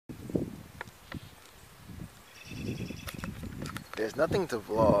There's nothing to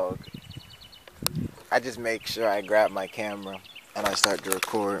vlog. I just make sure I grab my camera and I start to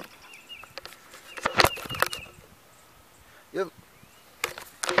record. Yep.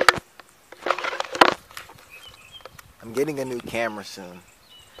 I'm getting a new camera soon.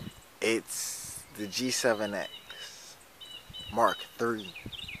 It's the G7X Mark III.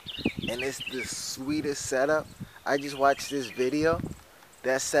 And it's the sweetest setup. I just watched this video.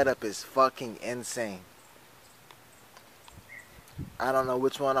 That setup is fucking insane. I don't know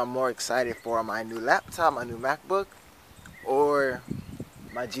which one I'm more excited for, my new laptop, my new MacBook, or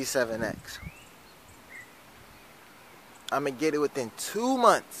my G7X. I'm gonna get it within 2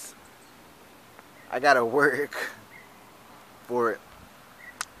 months. I gotta work for it.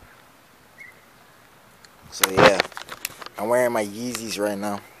 So yeah, I'm wearing my Yeezys right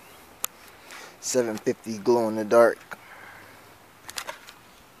now. 750 glow in the dark.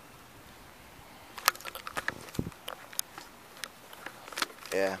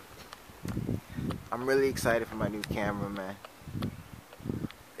 Yeah, I'm really excited for my new camera, man.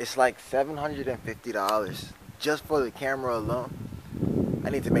 It's like $750 just for the camera alone. I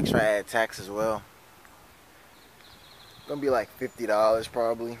need to make sure I add tax as well. It's gonna be like $50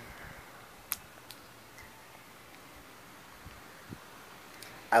 probably.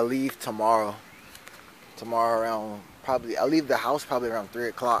 I leave tomorrow. Around probably, I leave the house probably around 3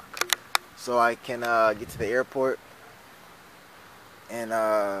 o'clock. So I can get to the airport and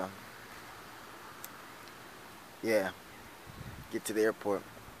yeah, get to the airport.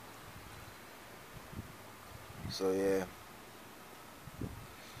 So yeah,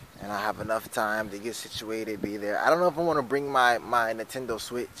 and I have enough time to get situated, be there. I don't know if I want to bring my Nintendo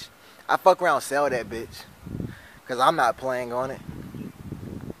Switch. I fuck around, sell that bitch, cause I'm not playing on it.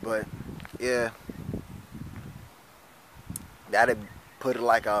 But yeah, that'd put it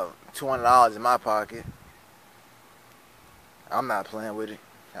like a $200 in my pocket. I'm not playing with it.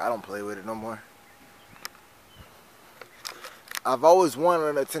 I don't play with it no more. I've always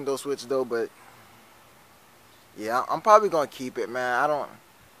wanted a Nintendo Switch though, but yeah, I'm probably gonna keep it, man. I don't,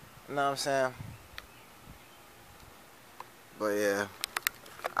 you know what I'm saying? But yeah,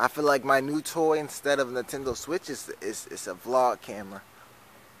 I feel like my new toy instead of Nintendo Switch is a vlog camera.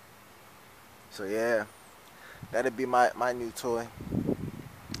 So yeah, that'd be my new toy,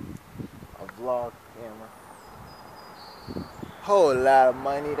 a vlog camera. Whole lot of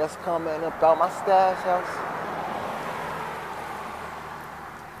money that's coming up out my stash house.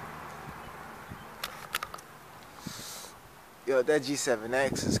 Yo, that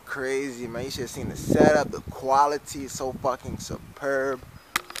G7X is crazy, man. You should have seen the setup. The quality is so fucking superb.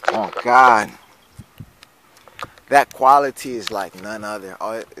 Oh, God. That quality is like none other.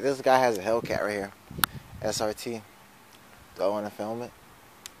 Oh, this guy has a Hellcat right here. SRT. Do I want to film it?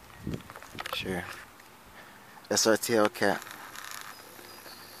 Sure. SRT Hellcat.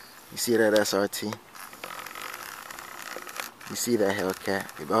 You see that SRT? You see that Hellcat?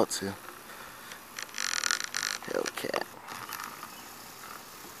 You're about to. Hellcat.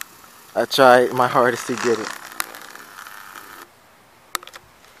 I tried my hardest to get it.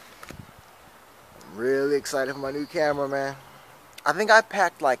 I'm really excited for my new camera, man. I think I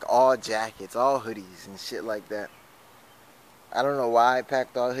packed like all jackets, all hoodies and shit like that. I don't know why I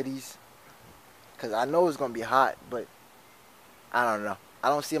packed all hoodies, because I know it's going to be hot, but I don't know. I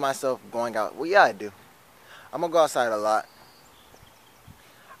don't see myself going out. Well, yeah, I do. I'm going to go outside a lot.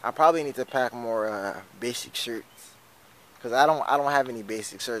 I probably need to pack more basic shirts, because I don't have any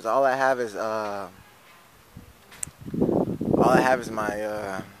basic shirts. All I have is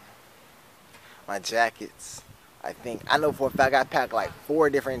my my jackets. I know for a fact I packed like 4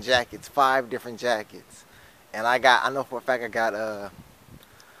 different jackets, 5 different jackets. And I know for a fact I got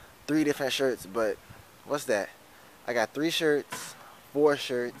 3 different shirts, but what's that? I got 3 shirts, 4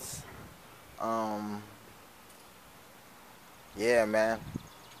 shirts. Yeah, man.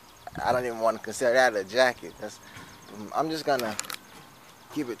 I don't even want to consider that a jacket. I'm just gonna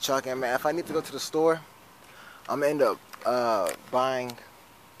keep it chucking, man. If I need to go to the store, I'm gonna end up buying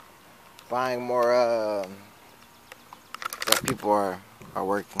more that people are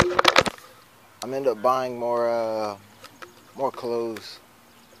working. I'm gonna end up buying more clothes.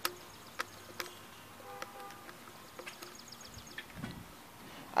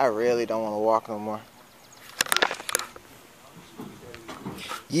 I really don't want to walk no more.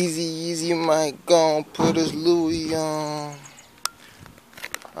 Yeezy, Mike gon' put his Louis on.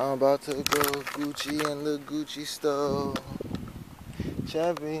 I'm about to go Gucci in the Gucci store.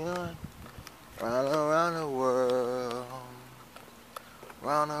 Champion, round around the world.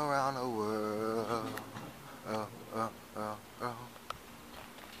 Round around the world.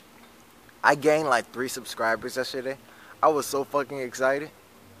 I gained like 3 subscribers yesterday. I was so fucking excited.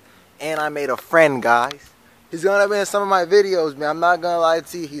 And I made a friend, guys. He's gonna be in some of my videos, man. I'm not gonna lie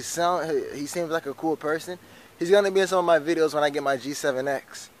to you. He seems like a cool person. He's gonna be in some of my videos when I get my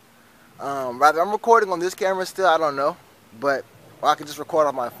G7X. Rather, I'm recording on this camera still. I don't know, but or I can just record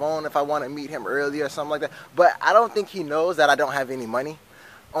on my phone if I want to meet him early or something like that. But I don't think he knows that I don't have any money.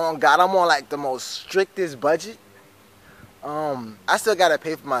 Oh God, I'm on like the most strictest budget. I still gotta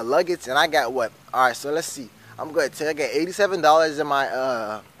pay for my luggage, and I got what? All right, so let's see. I'm gonna tell you, I got $87 in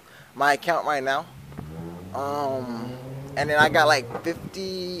my my account right now. And then I got like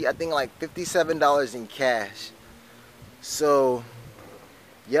I think like $57 in cash. So,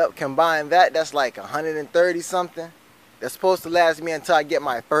 yep, combine that, that's like 130 something. That's supposed to last me until I get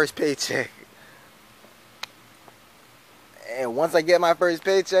my first paycheck. And once I get my first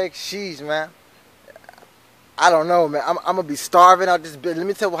paycheck, sheesh, man. I don't know, man. I'm gonna be starving out this bit. Let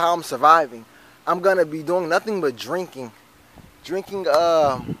me tell you how I'm surviving. I'm gonna be doing nothing but drinking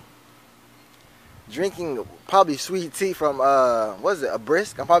probably sweet tea from what is it, a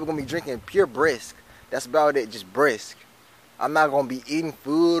Brisk? I'm probably gonna be drinking pure Brisk. That's about it, just Brisk. I'm not gonna be eating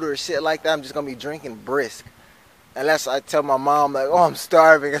food or shit like that. I'm just gonna be drinking Brisk. Unless I tell my mom like, oh, I'm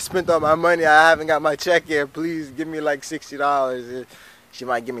starving, I spent all my money, I haven't got my check yet, please give me like $60. She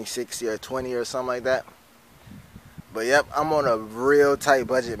might give me 60 or 20 or something like that. But yep, I'm on a real tight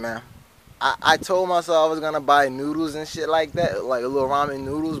budget, man. I told myself I was gonna buy noodles and shit like that, like a little ramen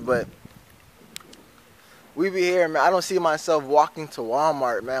noodles, but we be here, man. I don't see myself walking to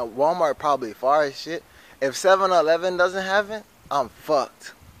Walmart, man. Walmart probably far as shit. If 7-Eleven doesn't have it, I'm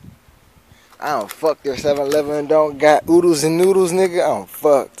fucked. I don't fuck their 7-Eleven don't got oodles and noodles, nigga. I'm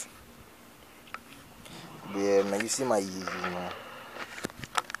fucked. Yeah, man, you see my Yeezys, man.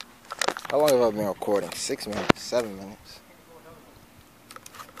 How long have I been recording? 6 minutes, 7 minutes.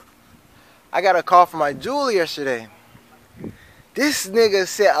 I got a call from my jeweler yesterday. This nigga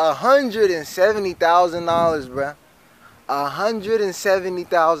said $170,000, bruh.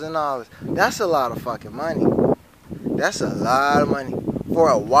 $170,000. That's a lot of fucking money. That's a lot of money for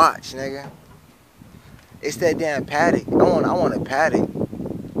a watch, nigga. It's that damn Patek. I want a Patek.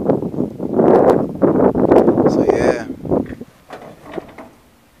 So yeah,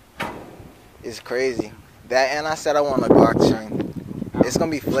 it's crazy. That, and I said I want a Glock chain. It's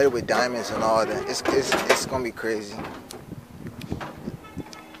gonna be flared with diamonds and all that. It's gonna be crazy.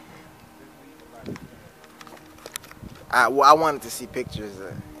 I wanted to see pictures.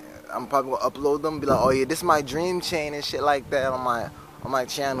 I'm probably gonna upload them. Be like, oh yeah, this is my dream chain and shit like that on my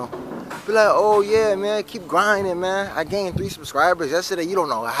channel. Be like, oh yeah, man, keep grinding, man. I gained 3 subscribers yesterday. You don't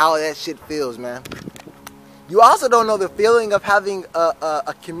know how that shit feels, man. You also don't know the feeling of having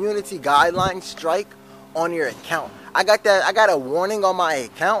a community guideline strike on your account. I got a warning on my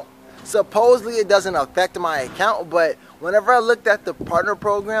account. Supposedly it doesn't affect my account, but whenever I looked at the partner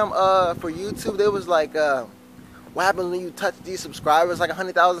program for YouTube, they was like, what happens when you touch these subscribers, like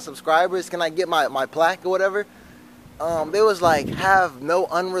 100,000 subscribers? Can I get my plaque or whatever? They was like, have no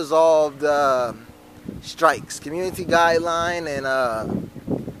unresolved strikes, community guideline, and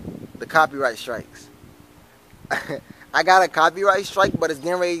the copyright strikes. I got a copyright strike, but it's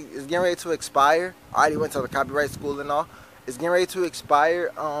getting ready to expire. I already went to the copyright school and all. It's getting ready to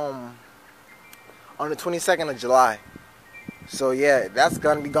expire on the 22nd of July. So yeah, that's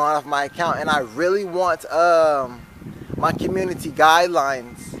gonna be gone off my account, and I really want my community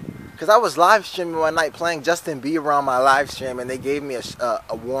guidelines, because I was live streaming one night playing Justin Bieber on my live stream, and they gave me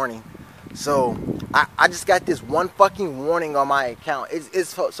a warning. So I just got this one fucking warning on my account. It's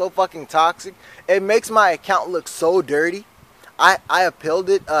so fucking toxic. It makes my account look so dirty. I appealed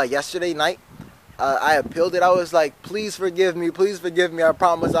it yesterday night. I appealed it. I was like, please forgive me. Please forgive me. I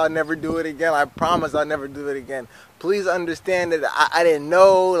promise I'll never do it again. I promise I'll never do it again. Please understand that I didn't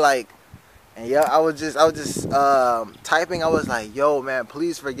know, like, and yeah, I was just typing. I was like, yo, man,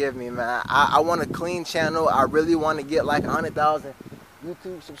 please forgive me, man. I want a clean channel. I really want to get like 100,000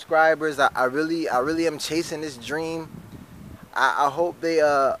 YouTube subscribers. I really am chasing this dream. I hope they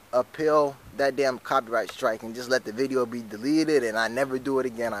appeal that damn copyright strike and just let the video be deleted and I never do it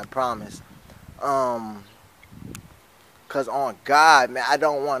again. I promise. Cause on God, man, I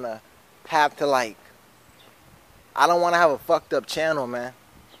don't want to have to I don't want to have a fucked up channel, man.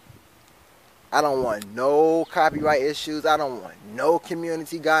 I don't want no copyright issues. I don't want no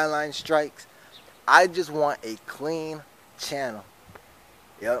community guideline strikes. I just want a clean channel.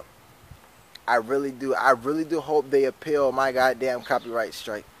 Yep. I really do. I really do hope they appeal my goddamn copyright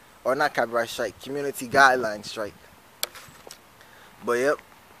strike. Or not copyright strike, community guideline strike. But yep.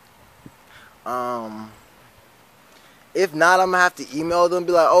 If not, I'm gonna have to email them,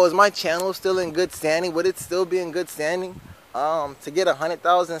 be like, oh, is my channel still in good standing? Would it still be in good standing to get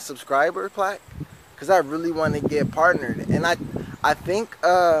 100,000 subscriber plaque? Because I really want to get partnered, and I think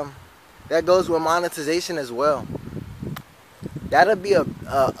that goes with monetization as well. That'll be a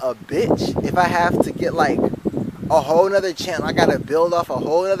bitch if I have to get like a whole nother channel. I gotta build off a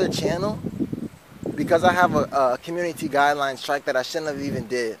whole nother channel because I have a community guideline strike that I shouldn't have even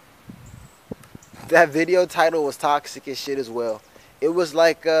did. That video title was toxic as shit as well. It was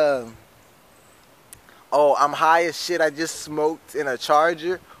like, oh, I'm high as shit. I just smoked in a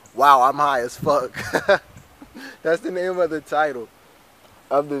charger. Wow, I'm high as fuck. That's the name of the title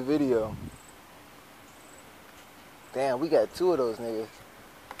of the video. Damn, we got two of those niggas.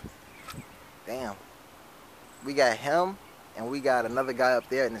 Damn. We got him and we got another guy up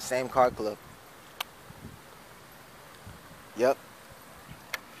there in the same car club. Yep.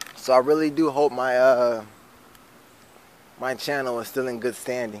 So I really do hope my my channel is still in good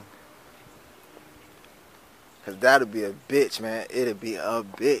standing. Cause that'll be a bitch, man. It'll be a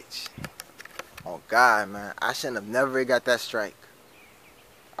bitch. Oh God, man. I shouldn't have never got that strike.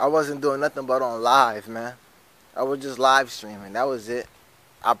 I wasn't doing nothing but on live, man. I was just live streaming. That was it.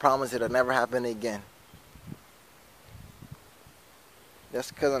 I promise it'll never happen again.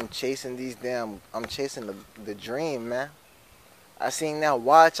 That's because I'm chasing I'm chasing the dream, man. I seen that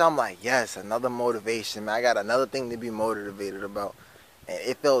watch. I'm like, yes, another motivation, man. I got another thing to be motivated about. And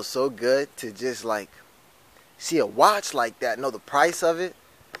it felt so good to just like see a watch like that. Know the price of it.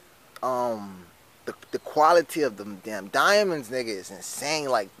 The quality of them damn diamonds, nigga, is insane.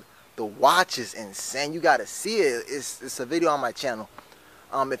 Like, the watch is insane. You gotta see it. It's a video on my channel.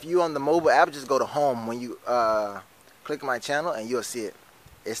 If you on the mobile app, just go to home when you click my channel and you'll see it.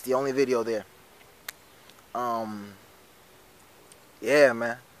 It's the only video there. Yeah,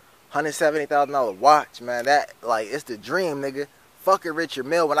 man. $170,000 watch, man. That, like, it's the dream, nigga. Fuck a Richard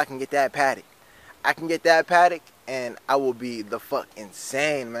Mille when I can get that Patek. I can get that Patek and I will be the fuck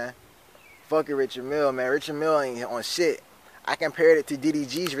insane, man. Fuck a Richard Mille, man. Richard Mille ain't on shit. I compared it to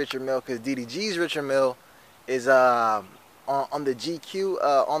DDG's Richard Mille because DDG's Richard Mille is on the GQ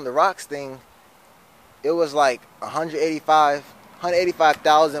on the rocks thing. It was like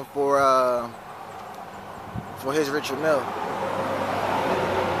 185,000 for his Richard Mille.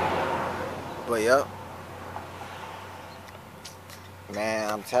 But yep, man,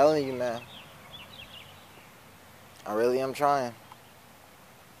 I'm telling you, man. I really am trying.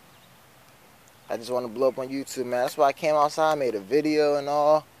 I just want to blow up on YouTube, man. That's why I came outside, made a video and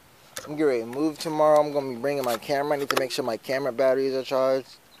all. I'm getting ready to move tomorrow. I'm going to be bringing my camera. I need to make sure my camera batteries are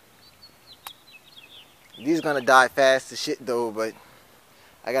charged. These are going to die fast as shit, though, but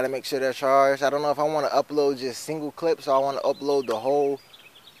I got to make sure they're charged. I don't know if I want to upload just single clips or I want to upload the whole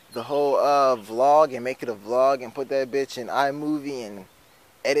vlog and make it a vlog and put that bitch in iMovie and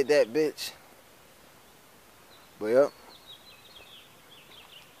edit that bitch. But yep.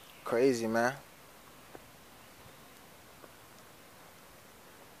 Crazy, man.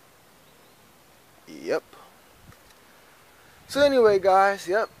 Yep. So anyway, guys,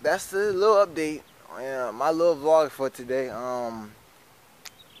 yep, that's the little update. Yeah, my little vlog for today.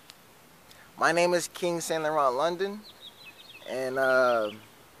 My name is kingsaintlaurentlondon, and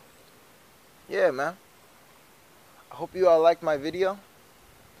yeah, man. I hope you all liked my video.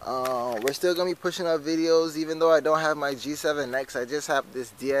 We're still gonna be pushing up videos, even though I don't have my G7X. I just have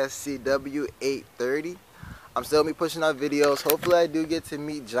this DSCW830. I'm still gonna be pushing up videos. Hopefully, I do get to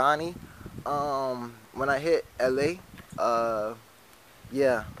meet Johnny when I hit LA.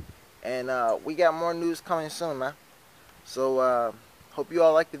 Yeah, and we got more news coming soon, man. So hope you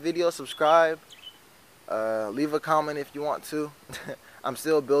all like the video. Subscribe. Leave a comment if you want to. I'm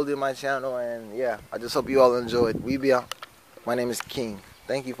still building my channel, and yeah, I just hope you all enjoyed. We be out. My name is King.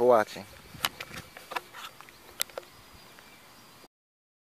 Thank you for watching.